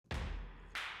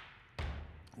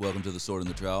Welcome to the Sword and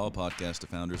the Trowel podcast of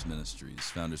Founders Ministries.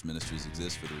 Founders Ministries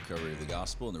exists for the recovery of the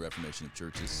gospel and the reformation of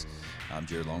churches. I'm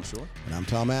Jared Longshore. And I'm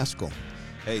Tom Askell.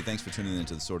 Hey, thanks for tuning in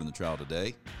to the Sword and the Trowel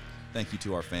today. Thank you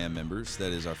to our fan members,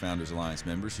 that is our Founders Alliance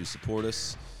members who support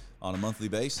us on a monthly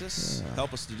basis,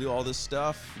 help us to do all this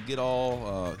stuff, get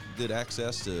all good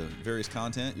access to various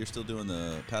content. You're still doing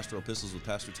the pastoral epistles with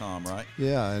Pastor Tom, right?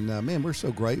 Yeah, and man, we're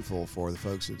so grateful for the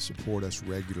folks that support us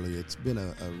regularly. It's been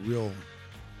a real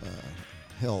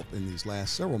help in these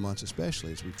last several months,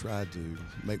 especially as we've tried to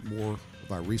make more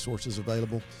of our resources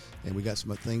available. And we got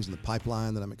some things in the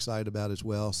pipeline that I'm excited about as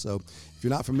well. So if you're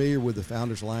not familiar with the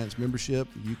Founders Alliance membership,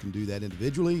 you can do that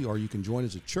individually or you can join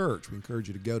as a church. We encourage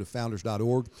you to go to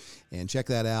founders.org and check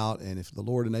that out. And if the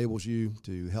Lord enables you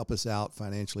to help us out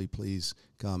financially, please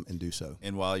come and do so.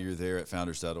 And while you're there at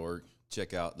founders.org,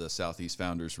 check out the Southeast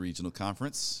Founders Regional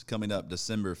Conference coming up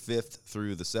December 5th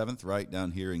through the 7th, right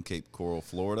down here in Cape Coral,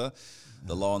 Florida.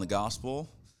 The Law and the Gospel.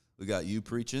 We got you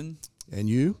preaching. And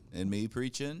you. And me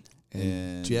preaching.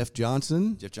 And Jeff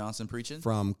Johnson. Jeff Johnson preaching.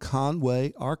 From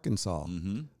Conway, Arkansas.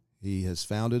 Mm-hmm. He has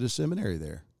founded a seminary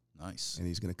there. Nice. And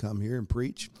he's going to come here and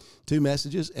preach 2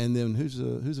 messages. And then who's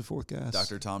the fourth guy?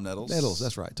 Dr. Tom Nettles. Nettles,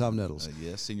 that's right. Tom Nettles.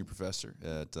 Yes, senior professor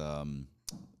at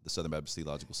the Southern Baptist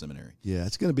Theological Seminary. Yeah,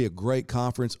 it's going to be a great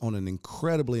conference on an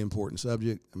incredibly important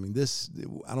subject. I mean,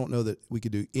 I don't know that we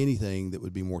could do anything that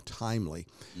would be more timely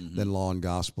than law and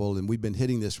gospel. And we've been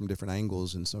hitting this from different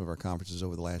angles in some of our conferences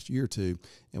over the last year or two,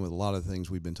 and with a lot of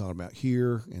things we've been talking about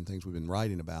here and things we've been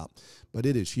writing about. But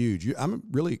it is huge. I'm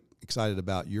really excited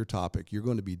about your topic. You're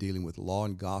going to be dealing with law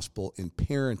and gospel in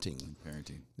parenting.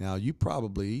 Now, you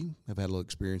probably have had a little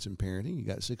experience in parenting. You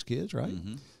got 6 kids, right?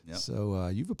 Mm-hmm. Yep. So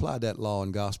you've applied that law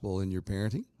and gospel in your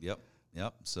parenting. Yep.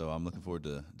 So I'm looking forward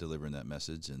to delivering that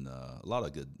message, and a lot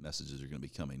of good messages are going to be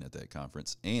coming at that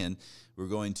conference. And we're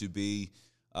going to be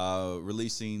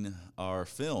releasing our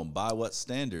film, By What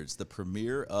Standards, the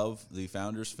premiere of the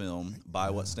Founders film,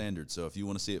 By What Standards. So if you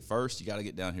want to see it first, you got to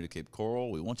get down here to Cape Coral.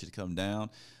 We want you to come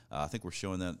down. I think we're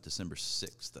showing that December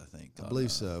 6th, I think. I believe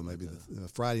so, maybe the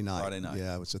Friday night. Friday night.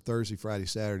 Yeah, it's a Thursday, Friday,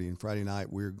 Saturday, and Friday night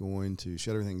we're going to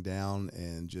shut everything down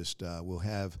and just we'll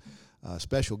have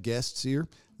special guests here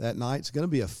that night. It's going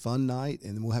to be a fun night,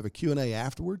 and then we'll have a Q&A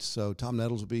afterwards. So Tom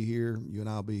Nettles will be here. You and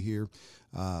I will be here.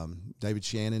 David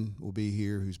Shannon will be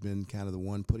here, who's been kind of the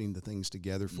one putting the things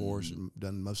together for us and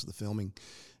done most of the filming.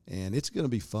 And it's going to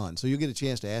be fun. So you'll get a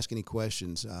chance to ask any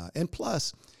questions. And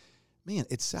plus, man,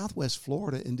 it's Southwest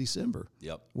Florida in December.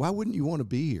 Yep. Why wouldn't you want to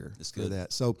be here for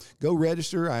that? So go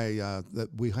register.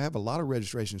 We have a lot of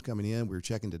registrations coming in. We're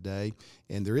checking today,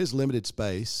 and there is limited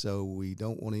space, so we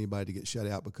don't want anybody to get shut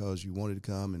out because you wanted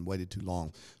to come and waited too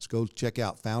long. So go check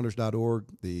out founders.org,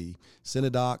 the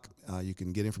Synodoc. You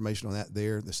can get information on that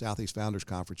there. The Southeast Founders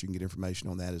Conference, you can get information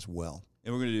on that as well.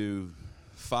 And we're going to do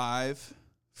 5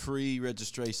 free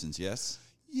registrations, yes?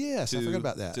 Yes, I forgot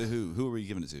about that. To who? Who are we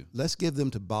giving it to? Let's give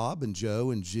them to Bob and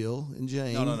Joe and Jill and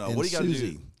Jane. No. And What do you got to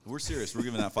Susie. do? We're serious. We're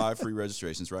giving out 5 free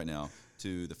registrations right now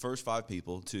to the first 5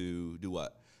 people to do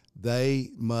what?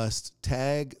 They must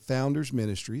tag Founders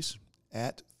Ministries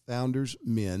at Founders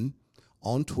Men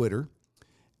on Twitter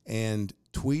and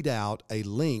tweet out a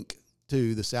link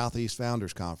to the Southeast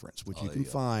Founders Conference, which you can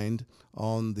find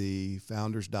on the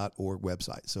founders.org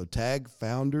website. So tag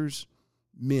Founders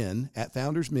Men at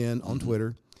Founders Men on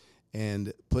Twitter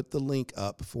and put the link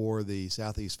up for the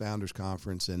Southeast Founders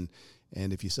Conference. And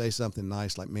if you say something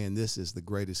nice like, man, this is the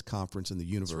greatest conference in the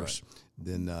universe,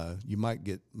 then you might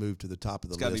get moved to the top of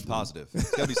the list. It's got to be positive.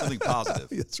 It's got to be something positive.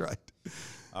 That's right.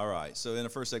 All right. So in the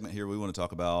first segment here, we want to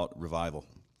talk about revival.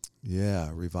 Yeah,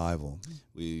 revival.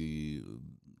 We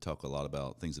talk a lot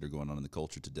about things that are going on in the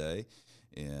culture today.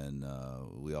 And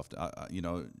we often,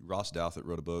 Ross Douthat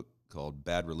wrote a book called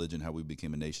Bad Religion, How We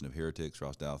Became a Nation of Heretics.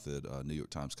 Ross Douthat, New York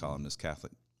Times columnist,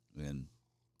 Catholic, and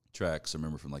tracks, I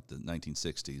remember from like the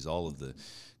 1960s, all of the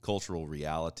cultural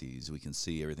realities. We can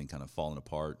see everything kind of falling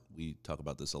apart. We talk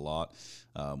about this a lot.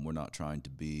 We're not trying to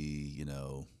be,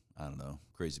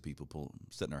 crazy people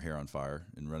setting our hair on fire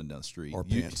and running down the street. Or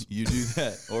pants. You do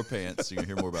that. Or pants. You're going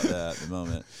to hear more about that in a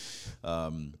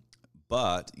moment.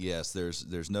 But yes,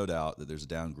 there's no doubt that there's a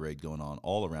downgrade going on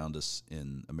all around us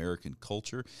in American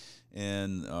culture,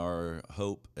 and our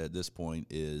hope at this point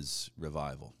is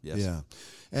revival. Yes. Yeah,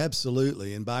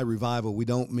 absolutely. And by revival, we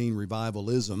don't mean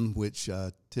revivalism, which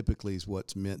typically is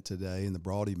what's meant today in the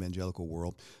broad evangelical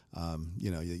world.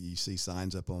 You see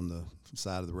signs up on the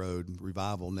side of the road,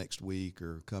 revival next week,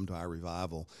 or come to our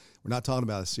revival. We're not talking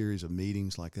about a series of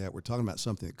meetings like that. We're talking about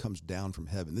something that comes down from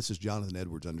heaven. This is Jonathan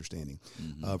Edwards' understanding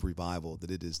of revival,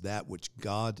 that it is that which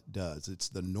God does. It's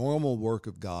the normal work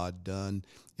of God done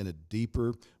in a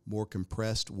deeper, more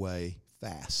compressed way,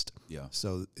 fast. Yeah.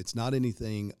 So it's not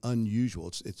anything unusual.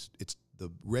 It's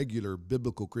the regular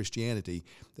biblical Christianity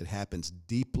that happens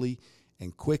deeply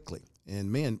and quickly.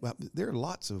 And man, there are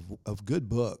lots of good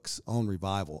books on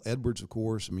revival. Edwards, of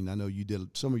course. I mean, I know you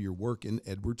did some of your work in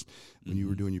Edwards when you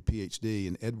were doing your PhD,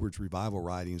 and Edwards' revival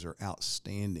writings are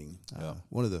outstanding. Yeah.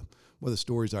 One of the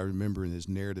stories I remember in his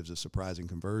Narratives of Surprising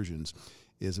Conversions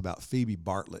is about Phoebe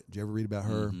Bartlett. Did you ever read about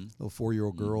her? Little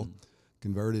 4-year-old girl,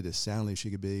 converted as soundly as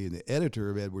she could be. And the editor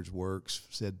of Edwards' works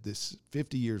said this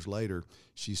 50 years later,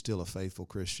 she's still a faithful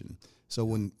Christian. So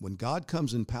when God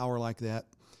comes in power like that,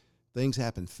 things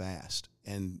happen fast.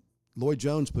 And Lloyd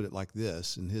Jones put it like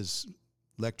this in his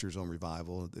lectures on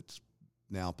revival that's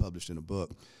now published in a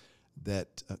book,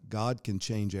 that God can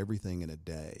change everything in a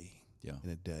day. Yeah. In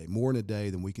a day. More in a day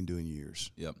than we can do in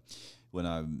years. Yep. When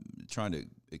I'm trying to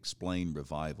explain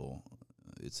revival,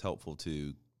 it's helpful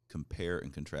to compare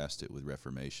and contrast it with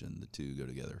Reformation. The two go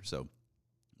together. So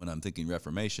when I'm thinking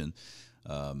Reformation,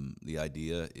 the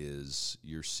idea is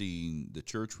you're seeing the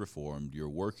church reformed, you're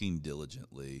working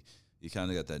diligently. You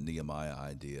kind of got that Nehemiah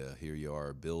idea. Here you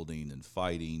are building and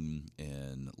fighting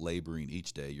and laboring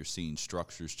each day. You're seeing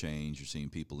structures change. You're seeing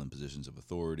people in positions of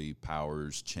authority,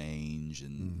 powers change,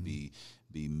 and be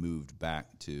moved back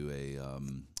to a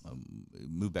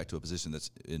position that's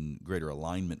in greater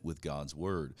alignment with God's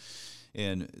word.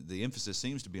 And the emphasis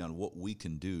seems to be on what we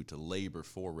can do to labor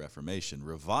for reformation.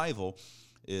 Revival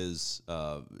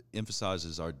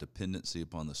emphasizes our dependency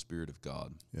upon the Spirit of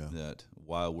God. Yeah. That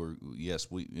while we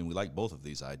like both of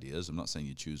these ideas. I'm not saying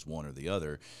you choose one or the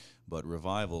other, but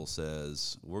revival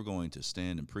says we're going to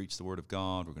stand and preach the Word of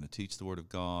God. We're going to teach the Word of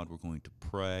God. We're going to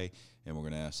pray, and we're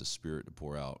going to ask the Spirit to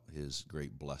pour out His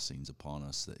great blessings upon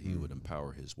us, that He would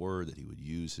empower His Word, that He would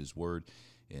use His Word.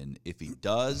 And if He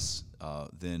does,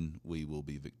 then we will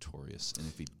be victorious. And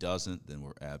if He doesn't, then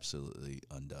we're absolutely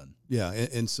undone. Yeah,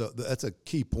 and so that's a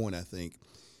key point, I think.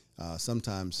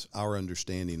 Sometimes our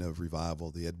understanding of revival,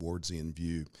 the Edwardsian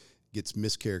view, gets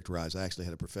mischaracterized. I actually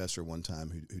had a professor one time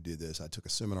who did this. I took a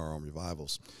seminar on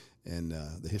revivals and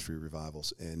the history of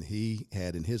revivals, and he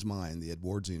had in his mind the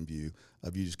Edwardsian view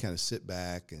of you just kind of sit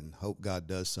back and hope God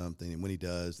does something, and when He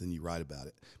does, then you write about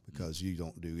it, because you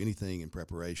don't do anything in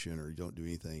preparation, or you don't do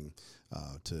anything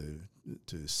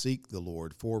to seek the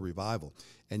Lord for revival.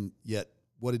 And yet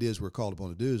what it is we're called upon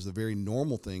to do is the very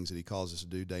normal things that He calls us to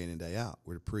do day in and day out.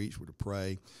 We're to preach, we're to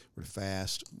pray, we're to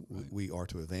fast, right. We are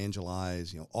to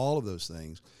evangelize, all of those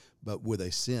things, but with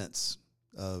a sense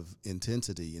of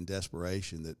intensity and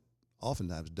desperation that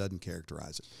oftentimes doesn't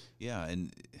characterize it. Yeah,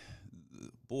 and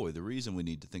boy, the reason we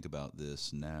need to think about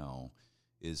this now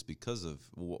is because of,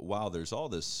 while there's all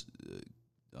this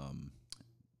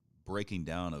breaking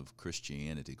down of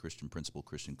Christianity, Christian principle,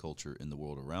 Christian culture in the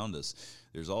world around us,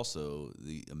 there's also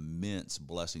the immense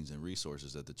blessings and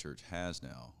resources that the church has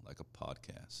now, like a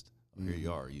podcast. Here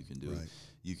you are. You can do right.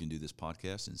 You can do this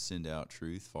podcast and send out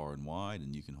truth far and wide,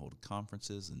 and you can hold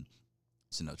conferences and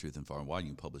send out truth and far and wide.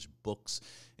 You can publish books,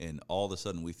 and all of a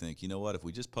sudden we think, you know what, if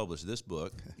we just publish this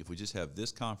book, if we just have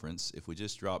this conference, if we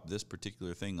just drop this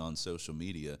particular thing on social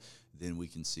media, then we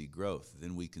can see growth,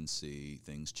 then we can see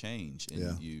things change.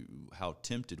 And how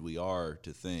tempted we are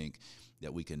to think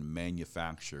that we can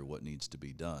manufacture what needs to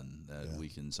be done, that we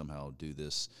can somehow do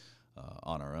this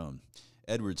on our own.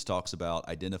 Edwards talks about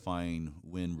identifying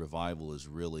when revival is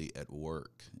really at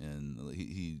work, and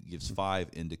he gives 5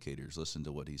 indicators. Listen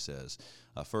to what he says.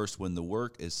 First, when the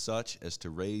work is such as to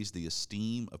raise the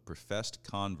esteem of professed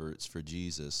converts for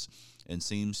Jesus and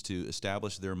seems to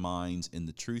establish their minds in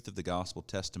the truth of the gospel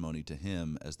testimony to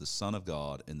Him as the Son of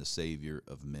God and the Savior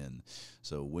of men.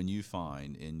 So when you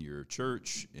find in your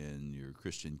church, in your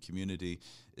Christian community,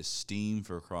 esteem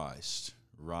for Christ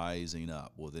rising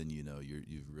up, well, then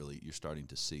you're starting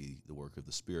to see the work of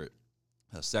the Spirit.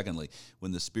 Secondly,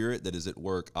 when the spirit that is at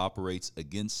work operates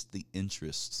against the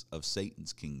interests of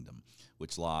Satan's kingdom,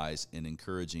 which lies in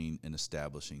encouraging and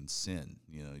establishing sin.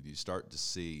 You know, you start to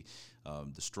see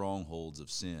the strongholds of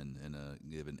sin in a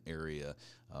given area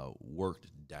worked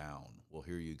down. Well,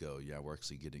 here you go. Yeah, we're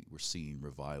seeing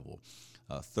revival.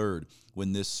 Third,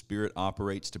 when this spirit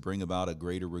operates to bring about a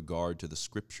greater regard to the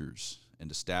scriptures and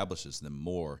establishes them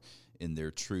more in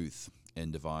their truth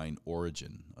and divine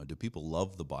origin. Do people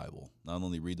love the Bible? Not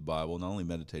only read the Bible, not only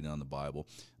meditate on the Bible,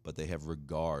 but they have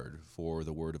regard for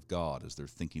the Word of God as they're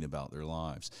thinking about their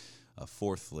lives.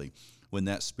 Fourthly, when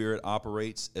that spirit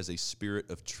operates as a spirit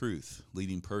of truth,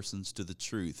 leading persons to the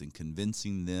truth and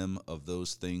convincing them of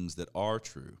those things that are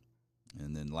true.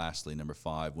 And then lastly, number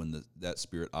 5, when that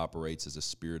spirit operates as a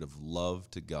spirit of love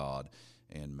to God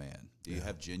and man. Do you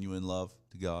have genuine love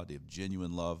to God? Do you have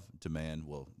genuine love to man?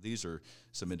 Well, these are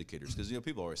some indicators. Because,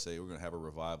 people always say, we're going to have a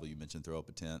revival. You mentioned throw up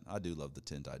a tent. I do love the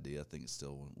tent idea. I think it's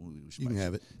still... You can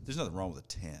have it. There's nothing wrong with a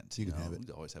tent. You can have it.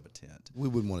 We always have a tent. We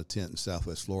wouldn't want a tent in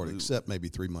Southwest Florida, except maybe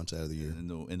 3 months out of the year. In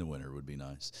the winter would be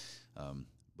nice.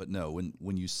 But no,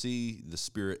 when you see the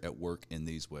Spirit at work in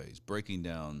these ways, breaking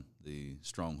down the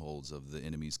strongholds of the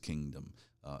enemy's kingdom,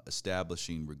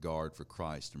 establishing regard for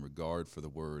Christ and regard for the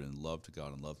Word and love to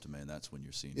God and love to man, that's when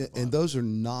you're seeing revival. And those are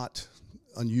not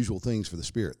unusual things for the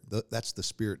Spirit. That's the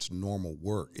Spirit's normal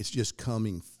work. It's just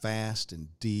coming fast and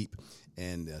deep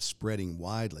and spreading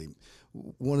widely.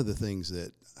 One of the things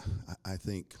that I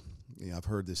think... I've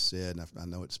heard this said, and I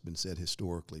know it's been said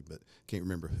historically, but can't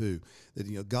remember who,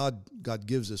 that, God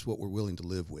gives us what we're willing to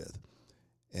live with.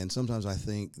 And sometimes I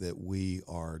think that we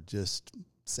are just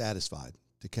satisfied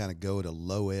to kind of go at a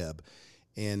low ebb.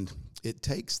 And it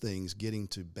takes things getting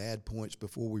to bad points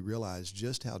before we realize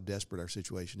just how desperate our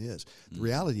situation is. Mm-hmm. The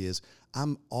reality is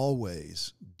I'm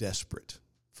always desperate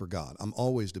for God. I'm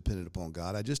always dependent upon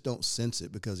God. I just don't sense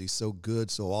it because he's so good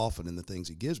so often in the things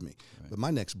he gives me. Right. But my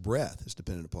next breath is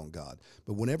dependent upon God.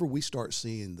 But whenever we start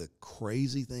seeing the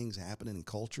crazy things happening in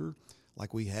culture,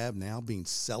 like we have now being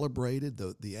celebrated,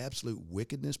 the absolute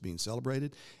wickedness being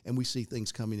celebrated, and we see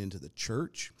things coming into the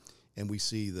church, and we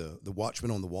see the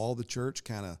watchman on the wall of the church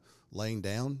kind of laying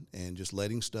down and just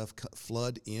letting stuff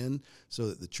flood in so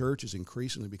that the church is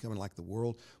increasingly becoming like the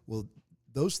world. Well,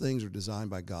 those things are designed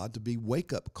by God to be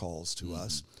wake-up calls to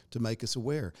us, to make us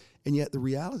aware. And yet the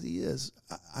reality is,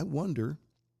 I wonder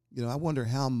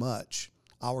how much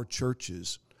our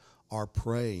churches are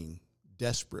praying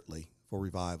desperately for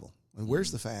revival. And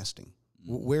where's the fasting?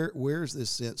 Where's this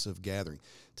sense of gathering?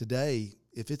 Today,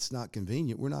 if it's not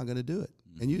convenient, we're not going to do it.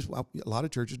 And a lot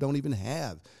of churches don't even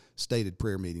have stated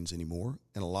prayer meetings anymore.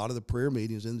 And a lot of the prayer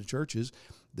meetings in the churches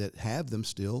that have them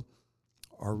still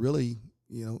are really...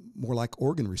 more like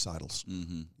organ recitals.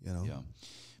 Mm-hmm. Yeah,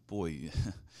 boy,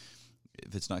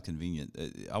 if it's not convenient,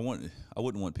 I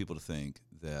wouldn't want people to think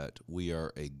that we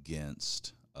are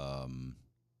against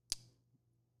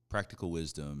practical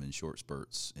wisdom and short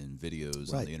spurts and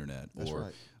videos on the internet,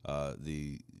 or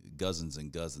the dozens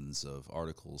and dozens of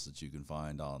articles that you can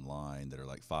find online that are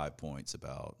like 5 points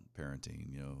about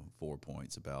parenting, 4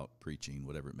 points about preaching,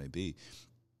 whatever it may be.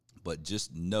 But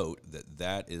just note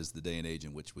that is the day and age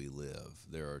in which we live.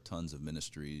 There are tons of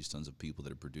ministries, tons of people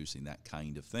that are producing that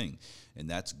kind of thing, and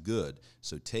that's good.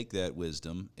 So take that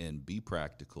wisdom and be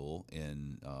practical,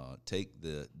 and take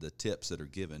the tips that are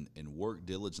given and work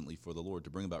diligently for the Lord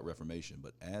to bring about reformation.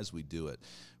 But as we do it,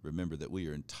 remember that we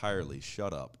are entirely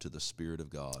shut up to the Spirit of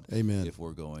God. Amen. If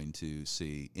we're going to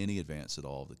see any advance at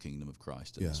all of the kingdom of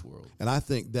Christ in this world. And I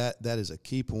think that is a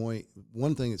key point.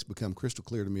 One thing that's become crystal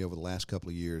clear to me over the last couple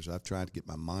of years, I've tried to get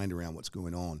my mind around what's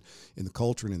going on in the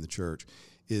culture and in the church,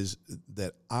 is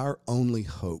that our only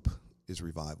hope is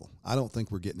revival. I don't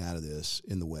think we're getting out of this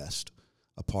in the West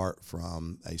apart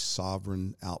from a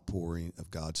sovereign outpouring of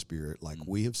God's Spirit like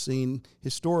we have seen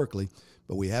historically,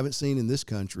 but we haven't seen in this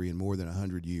country in more than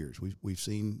 100 years. We've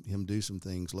seen him do some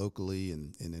things locally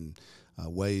and in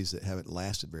ways that haven't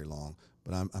lasted very long.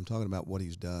 But I'm talking about what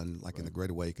he's done, like in the Great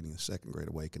Awakening, the Second Great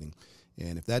Awakening.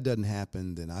 And if that doesn't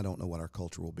happen, then I don't know what our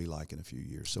culture will be like in a few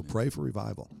years. So pray for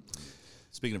revival.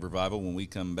 Speaking of revival, when we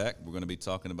come back, we're going to be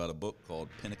talking about a book called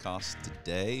Pentecost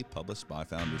Today, published by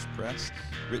Founders Press,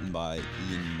 written by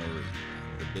Ian Murray,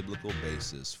 The Biblical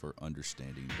Basis for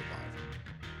Understanding Revival.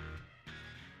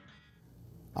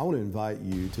 I want to invite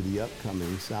you to the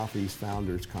upcoming Southeast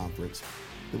Founders Conference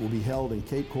that will be held in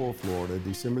Cape Coral, Florida,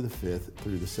 December the 5th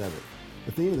through the 7th.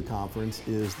 The theme of the conference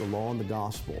is the law and the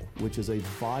gospel, which is a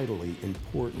vitally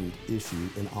important issue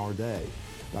in our day.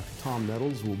 Dr. Tom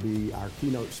Nettles will be our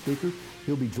keynote speaker.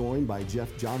 He'll be joined by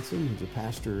Jeff Johnson, who's a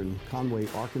pastor in Conway,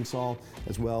 Arkansas,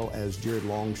 as well as Jared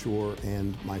Longshore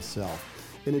and myself.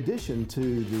 In addition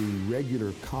to the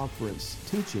regular conference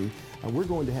teaching, we're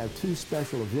going to have 2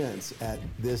 special events at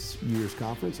this year's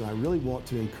conference, and I really want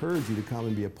to encourage you to come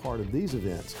and be a part of these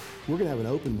events. We're going to have an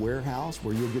open warehouse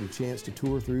where you'll get a chance to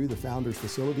tour through the Founders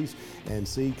facilities and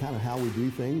see kind of how we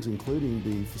do things, including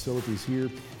the facilities here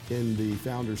in the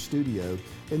Founders studio.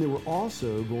 And then we're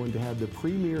also going to have the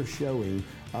premiere showing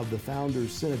of the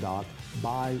Founders Synod,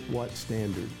 By What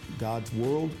Standard? God's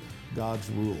World, God's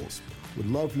Rules. Would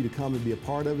love for you to come and be a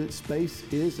part of it. Space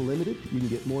is limited. You can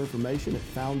get more information at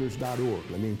founders.org.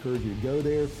 Let me encourage you to go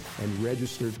there and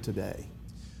register today.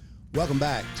 Welcome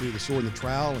back to The Sword and the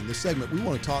Trowel. In this segment, we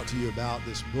want to talk to you about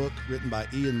this book written by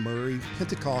Ian Murray,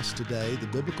 Pentecost Today, The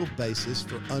Biblical Basis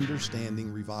for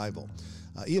Understanding Revival.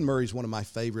 Ian Murray is one of my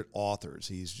favorite authors.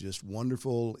 He's just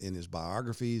wonderful in his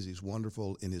biographies. He's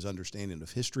wonderful in his understanding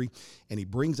of history. And he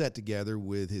brings that together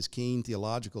with his keen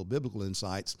theological, biblical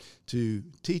insights to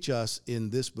teach us in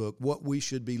this book what we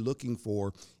should be looking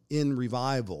for in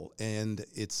revival. And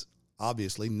it's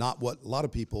obviously not what a lot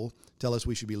of people tell us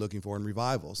we should be looking for in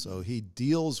revival. So he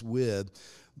deals with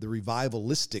the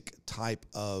revivalistic type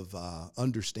of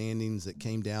understandings that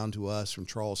came down to us from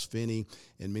Charles Finney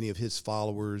and many of his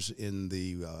followers in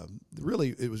the,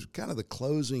 really, it was kind of the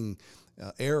closing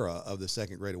era of the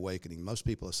Second Great Awakening. Most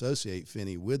people associate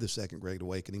Finney with the Second Great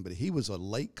Awakening, but he was a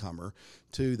latecomer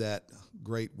to that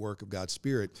great work of God's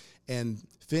Spirit. And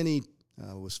Finney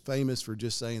was famous for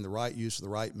just saying the right use of the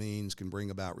right means can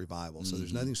bring about revival. So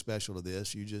there's nothing special to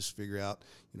this. You just figure out,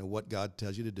 what God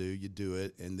tells you to do, you do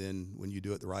it, and then when you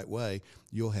do it the right way,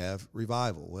 you'll have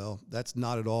revival. Well, that's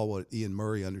not at all what Ian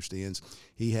Murray understands.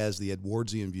 He has the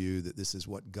Edwardsian view that this is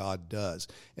what God does.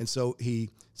 And so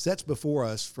he sets before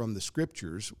us from the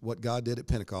Scriptures what God did at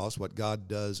Pentecost, what God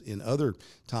does in other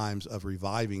times of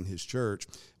reviving his church,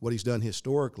 what he's done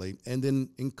historically, and then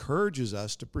encourages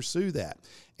us to pursue that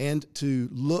and to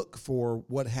look for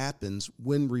what happens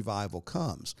when revival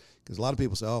comes. Because a lot of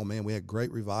people say, oh man, we had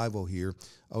great revival here.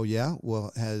 Oh yeah?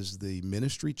 Well, has the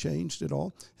ministry changed at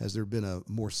all? Has there been a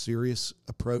more serious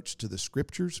approach to the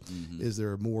Scriptures? Mm-hmm. Is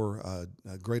there a more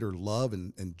a greater love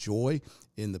and joy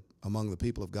among the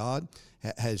people of God?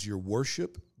 Has your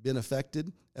worship been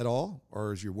affected at all?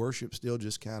 Or is your worship still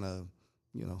just kind of,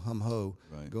 hum-ho,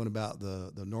 right, going about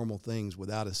the normal things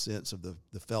without a sense of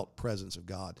the felt presence of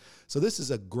God? So this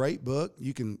is a great book.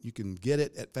 You can get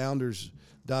it at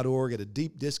founders.org at a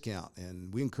deep discount,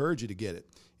 and we encourage you to get it.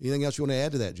 Anything else you want to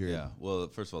add to that, Jared? Yeah. Well,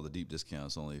 first of all, the deep discount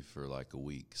is only for like a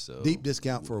week. So deep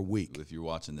discount for a week. If you're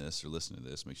watching this or listening to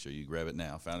this, make sure you grab it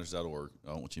now. Founders.org.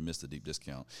 I don't want you to miss the deep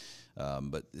discount.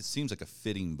 But it seems like a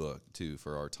fitting book, too,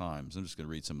 for our times. I'm just going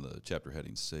to read some of the chapter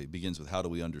headings. So it begins with how do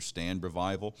we understand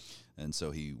revival? And so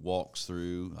he walks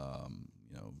through,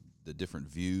 the different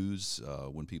views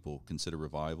when people consider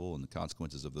revival and the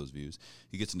consequences of those views.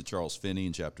 He gets into Charles Finney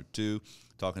in chapter 2,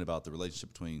 talking about the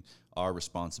relationship between our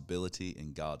responsibility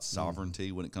and God's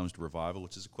sovereignty when it comes to revival,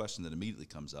 which is a question that immediately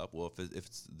comes up. Well, if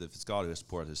it's God who has to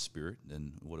pour out his Spirit,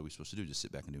 then what are we supposed to do? Just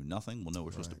sit back and do nothing? Well, no,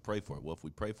 we're supposed to pray for it. Well, if we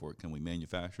pray for it, can we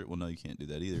manufacture it? Well, no, you can't do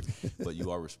that either. But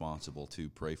you are responsible to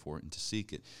pray for it and to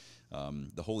seek it.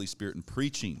 The Holy Spirit and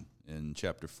preaching in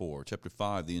chapter 4. Chapter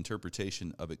 5, the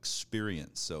interpretation of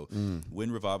experience. So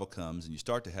when revival comes and you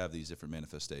start to have these different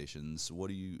manifestations,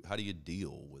 how do you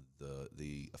deal with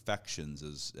the affections,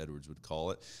 as Edwards would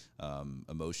call it?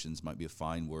 Emotions might be a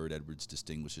fine word. Edwards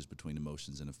distinguishes between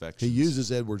emotions and affections. He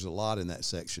uses Edwards a lot in that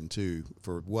section, too,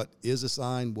 for what is a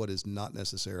sign, what is not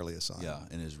necessarily a sign. Yeah,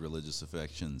 and his religious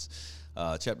affections.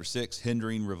 Chapter 6,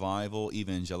 hindering revival,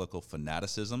 evangelical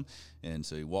fanaticism. And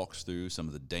so he walks through some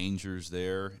of the dangers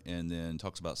there and then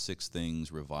talks about 6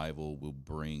 things revival will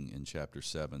bring in chapter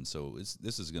 7. So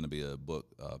this is going to be a book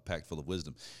packed full of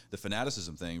wisdom. The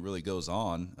fanaticism thing really goes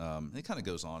on. It kind of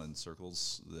goes on in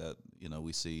circles that,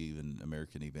 we see even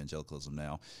American evangelicalism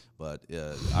now. But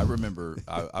I remember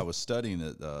I was studying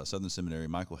at Southern Seminary.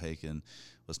 Michael Haken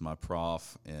was my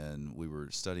prof, and we were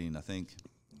studying, I think,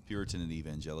 Puritan and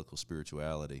evangelical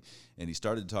spirituality, and he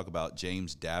started to talk about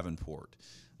James Davenport.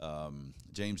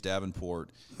 James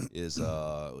Davenport he was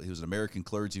an American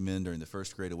clergyman during the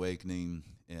First Great Awakening,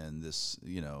 and this,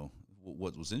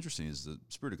 what was interesting is the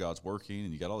Spirit of God's working,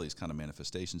 and you got all these kind of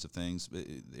manifestations of things.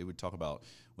 They would talk about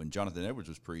when Jonathan Edwards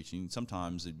was preaching,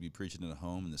 sometimes they'd be preaching in a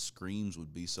home, and the screams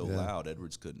would be so loud,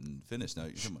 Edwards couldn't finish. Now,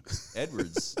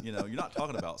 Edwards, you're not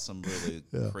talking about some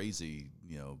really crazy,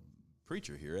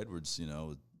 preacher here. Edwards,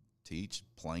 teach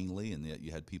plainly, and yet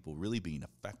you had people really being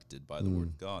affected by the Word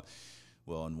of God.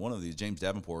 Well, in one of these, James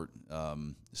Davenport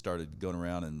started going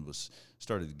around and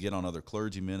started to get on other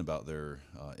clergymen about their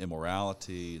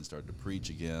immorality and started to preach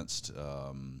against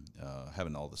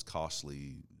having all this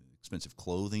costly expensive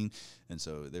clothing. And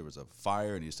so there was a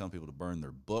fire, and he was telling people to burn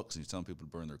their books, and he was telling people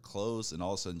to burn their clothes. And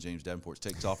all of a sudden, James Davenport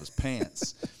takes off his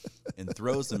pants and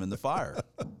throws them in the fire.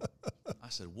 I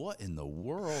said, what in the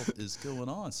world is going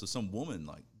on? So some woman,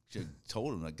 like, she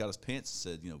told him, like, got his pants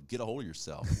and said, get a hold of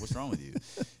yourself. What's wrong with you?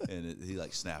 And he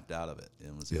like snapped out of it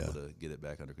and was able to get it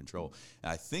back under control.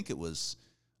 And I think it was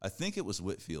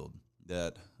Whitefield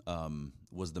that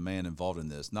was the man involved in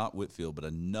this. Not Whitefield, but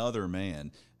another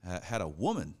man had a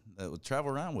woman that would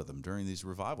travel around with him during these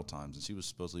revival times, and she was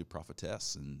supposedly a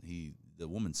prophetess. And the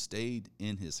woman stayed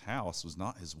in his house, was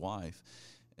not his wife,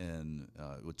 and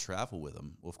would travel with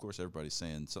him. Well, of course, everybody's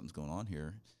saying something's going on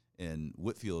here. And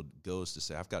Whitefield goes to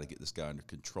say, I've got to get this guy under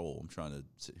control. I'm trying to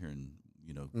sit here and,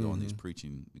 go on these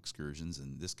preaching excursions,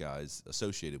 and this guy's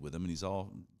associated with him, and he's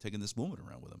all taking this woman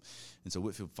around with him. And so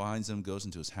Whitefield finds him, goes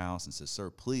into his house, and says, sir,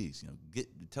 please,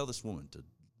 tell this woman to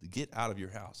get out of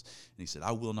your house. And he said,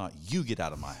 I will not. You get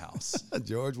out of my house.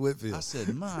 George Whitefield. I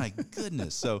said, my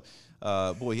goodness. So,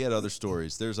 boy, he had other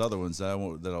stories. There's other ones that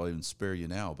I'll even spare you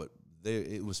now, but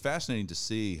it was fascinating to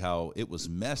see how it was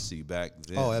messy back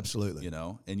then. Oh, absolutely.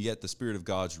 And yet the Spirit of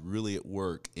God's really at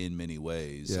work in many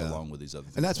ways, along with these other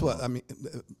things. And that's what,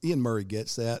 Ian Murray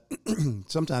gets that.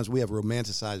 Sometimes we have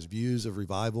romanticized views of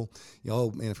revival.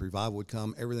 Oh, man, if revival would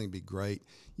come, everything would be great.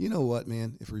 You know what,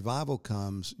 man? If revival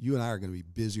comes, you and I are going to be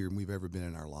busier than we've ever been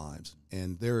in our lives.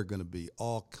 And there are going to be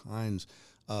all kinds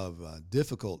of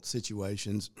difficult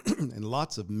situations, and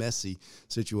lots of messy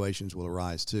situations will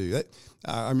arise too.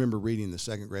 I remember reading the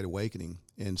Second Great Awakening,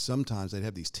 and sometimes they'd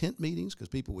have these tent meetings because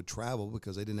people would travel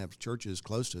because they didn't have churches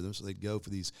close to them, so they'd go for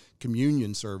these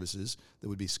communion services that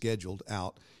would be scheduled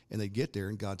out, and they'd get there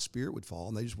and God's Spirit would fall,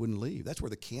 and they just wouldn't leave. That's where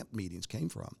the camp meetings came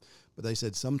from. But they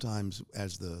said sometimes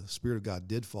as the Spirit of God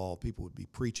did fall, people would be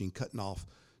preaching, cutting off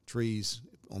trees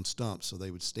on stumps, so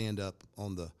they would stand up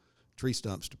on the tree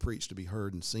stumps to preach, to be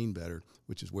heard and seen better,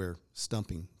 which is where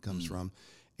stumping comes from.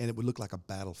 And it would look like a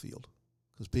battlefield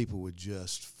because people would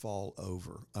just fall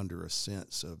over under a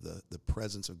sense of the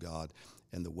presence of God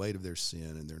and the weight of their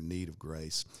sin and their need of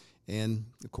grace. And,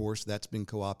 of course, that's been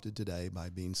co-opted today by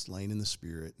being slain in the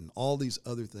Spirit, and all these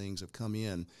other things have come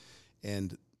in,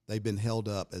 and they've been held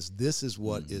up as this is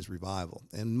what is revival.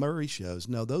 And Murray shows,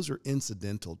 no, those are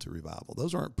incidental to revival.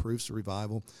 Those aren't proofs of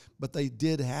revival, but they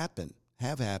did happen.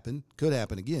 Have happened, could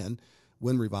happen again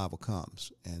when revival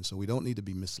comes. And so we don't need to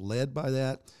be misled by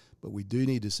that, but we do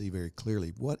need to see very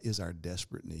clearly what is our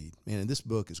desperate need. Man, and this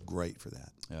book is great for that.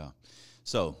 Yeah.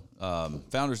 So,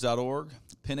 founders.org,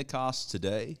 Pentecost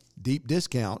Today. Deep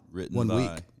discount, written 1 by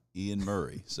week. Ian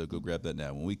Murray. So go grab that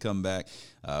now. When we come back,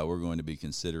 we're going to be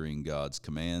considering God's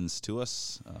commands to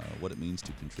us, what it means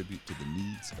to contribute to the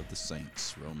needs of the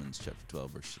saints. Romans chapter 12,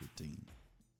 verse 13.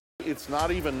 It's not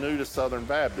even new to Southern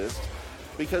Baptists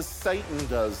because Satan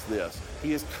does this.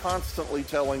 He is constantly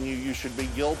telling you should be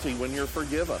guilty when you're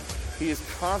forgiven. He is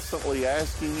constantly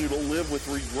asking you to live with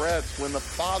regrets when the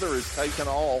Father has taken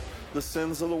all the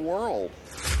sins of the world.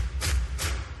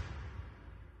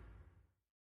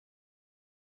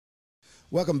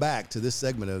 Welcome back to this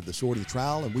segment of The Sword of the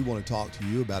Trial, and we want to talk to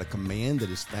you about a command that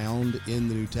is found in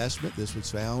the New Testament. This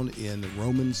was found in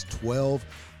Romans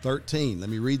 12:13. Let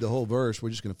me read the whole verse. We're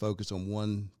just going to focus on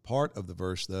one part of the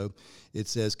verse, though. It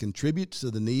says, contribute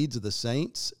to the needs of the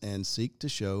saints and seek to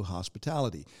show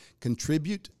hospitality.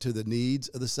 Contribute to the needs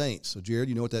of the saints. So, Jared,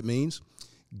 you know what that means?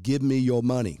 Give me your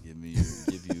money.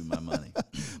 Give you my money.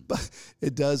 But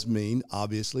it does mean,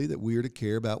 obviously, that we are to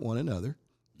care about one another,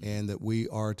 and that we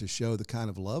are to show the kind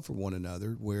of love for one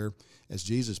another where, as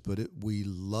Jesus put it, we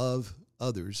love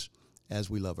others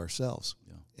as we love ourselves.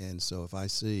 Yeah. And so if I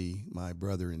see my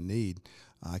brother in need,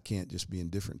 I can't just be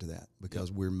indifferent to that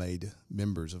because we're made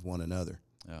members of one another.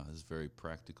 Yeah, this is a very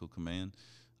practical command.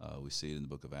 We see it in the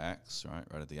book of Acts,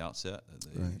 right at the outset.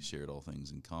 They shared all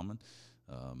things in common.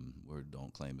 We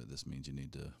don't claim that this means you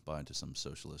need to buy into some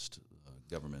socialist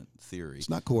government theory. It's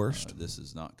not coerced. This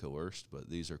is not coerced, but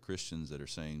these are Christians that are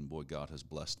saying, boy, God has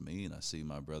blessed me, and I see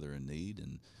my brother in need,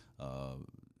 and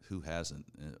who hasn't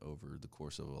over the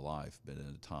course of a life been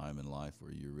in a time in life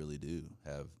where you really do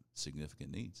have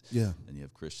significant needs. Yeah. And you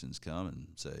have Christians come and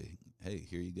say, hey,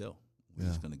 here you go. We're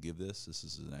just going to give this. This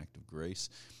is an act of grace.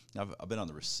 I've been on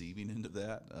the receiving end of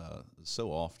that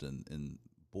so often, and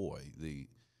boy, the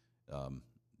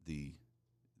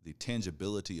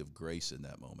tangibility of grace in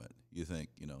that moment. You think,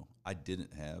 I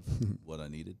didn't have what I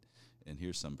needed, and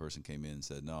here's some person came in and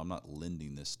said, no, I'm not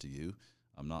lending this to you.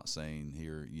 I'm not saying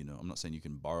I'm not saying you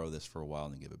can borrow this for a while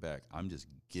and then give it back. I'm just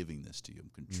giving this to you. I'm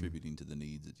contributing to the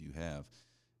needs that you have.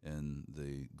 and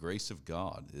the grace of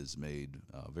God is made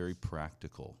very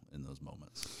practical in those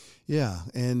moments. Yeah,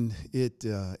 and it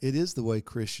is the way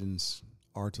Christians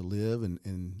are to live,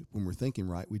 and when we're thinking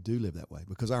right, we do live that way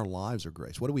because our lives are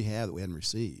grace. What do we have that we hadn't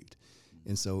received?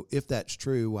 And so if that's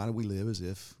true, why do we live as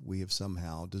if we have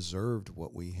somehow deserved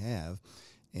what we have?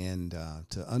 And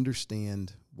to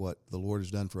understand what the Lord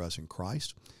has done for us in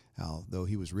Christ, how though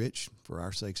he was rich, for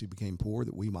our sakes he became poor,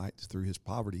 that we might, through his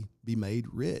poverty, be made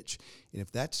rich. And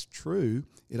if that's true,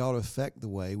 it ought to affect the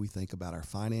way we think about our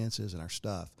finances and our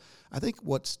stuff. I think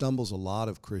what stumbles a lot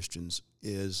of Christians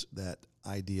is that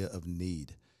idea of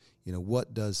need. You know,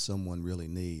 what does someone really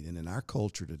need? And in our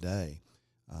culture today,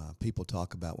 people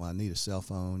talk about, well, I need a cell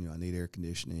phone, I need air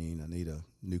conditioning, I need a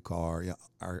new car.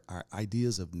 Our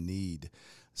ideas of need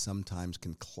sometimes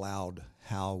can cloud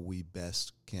how we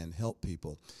best can help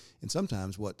people. And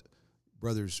sometimes what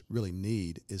brothers really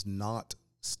need is not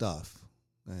stuff,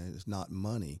 it's not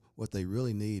money. What they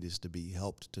really need is to be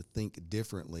helped to think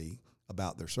differently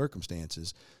about their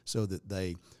circumstances so that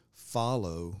they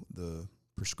follow the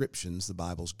prescriptions the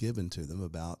Bible's given to them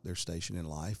about their station in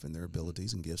life and their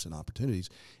abilities and gifts and opportunities,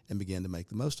 and begin to make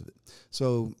the most of it.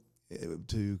 So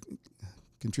to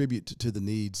contribute to the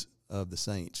needs of the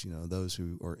saints, those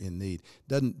who are in need,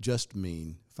 doesn't just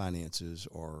mean finances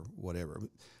or whatever.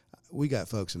 We got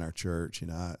folks in our church,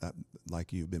 I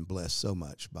like you've been blessed so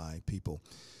much by people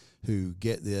who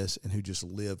get this and who just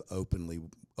live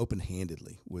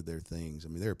open-handedly with their things. I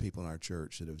mean, there are people in our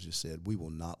church that have just said, we will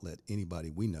not let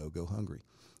anybody we know go hungry.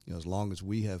 As long as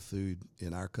we have food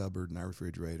in our cupboard and our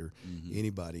refrigerator,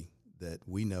 anybody that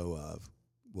we know of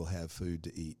will have food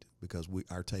to eat because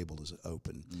our table is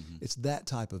open. It's that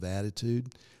type of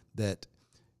attitude that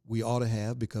we ought to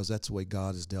have because that's the way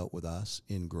God has dealt with us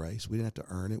in grace. We didn't have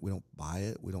to earn it. We don't buy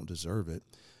it. We don't deserve it.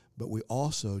 But we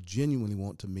also genuinely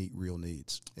want to meet real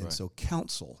needs. And so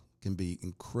counsel can be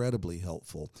incredibly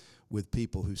helpful with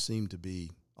people who seem to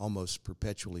be almost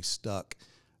perpetually stuck,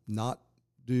 not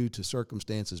due to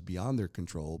circumstances beyond their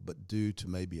control, but due to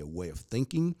maybe a way of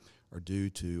thinking or due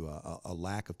to a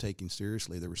lack of taking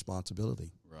seriously their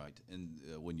responsibility. Right. And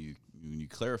when you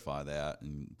clarify that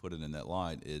and put it in that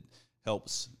light, it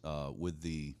helps with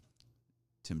the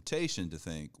temptation to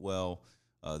think, well,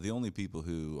 the only people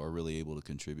who are really able to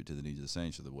contribute to the needs of the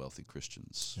saints are the wealthy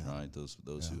Christians, right? Those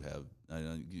who have,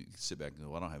 you sit back and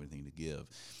go, well, I don't have anything to give.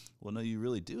 Well, no, you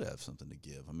really do have something to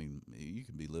give. I mean, you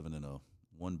can be living in a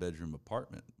one-bedroom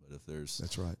apartment, but if there's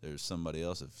somebody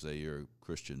else, if say you're a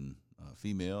Christian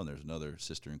female and there's another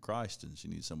sister in Christ and she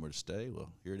needs somewhere to stay,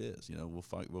 well, here it is.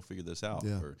 We'll figure this out.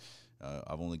 Yeah. Or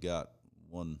I've only got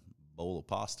one bowl of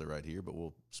pasta right here, but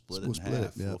we'll split it in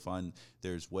half. We'll find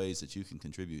there's ways that you can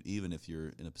contribute, even if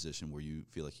you're in a position where you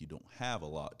feel like you don't have a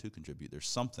lot to contribute. There's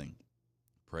something,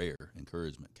 prayer,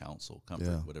 encouragement, counsel,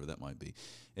 comfort, whatever that might be.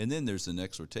 And then there's an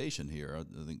exhortation here.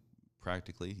 I think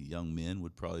practically young men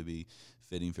would probably be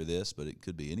fitting for this, but it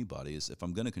could be anybody, is if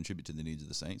I'm going to contribute to the needs of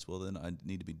the saints, well, then I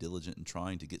need to be diligent in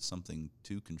trying to get something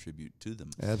to contribute to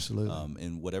them. Absolutely.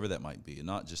 And whatever that might be, and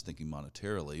not just thinking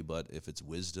monetarily, but if it's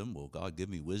wisdom, well, God, give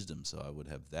me wisdom, so I would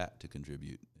have that to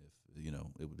contribute.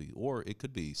 If it would be, or it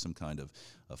could be some kind of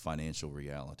a financial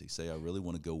reality. Say I really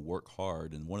want to go work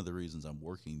hard, and one of the reasons I'm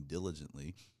working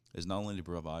diligently is not only to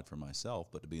provide for myself,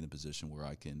 but to be in a position where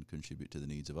I can contribute to the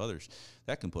needs of others.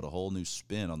 That can put a whole new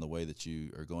spin on the way that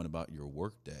you are going about your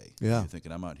work day. Yeah. You're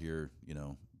thinking, I'm out here,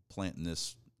 planting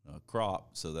this crop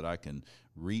so that I can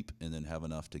reap and then have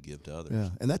enough to give to others. Yeah,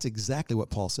 and that's exactly what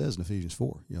Paul says in Ephesians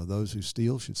 4. Those who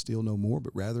steal should steal no more,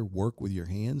 but rather work with your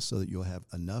hands so that you'll have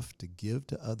enough to give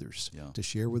to others, to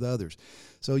share with others.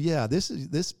 So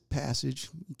this passage,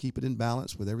 keep it in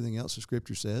balance with everything else the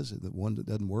Scripture says. The one that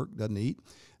doesn't work doesn't eat.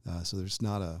 So there's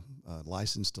not a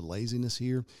license to laziness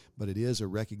here, but it is a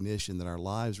recognition that our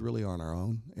lives really aren't our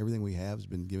own. Everything we have has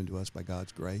been given to us by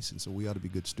God's grace, and so we ought to be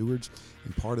good stewards,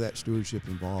 and part of that stewardship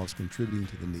involves contributing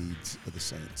to the needs of the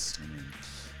saints. Amen.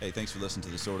 Hey, thanks for listening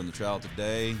to The Sword and the Trowel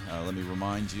today. Let me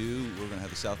remind you, we're going to have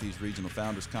the Southeast Regional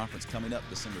Founders Conference coming up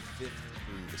December 5th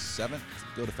through the 7th.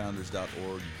 Go to founders.org.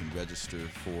 You can register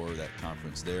for that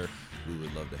conference there. We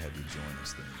would love to have you join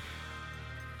us then.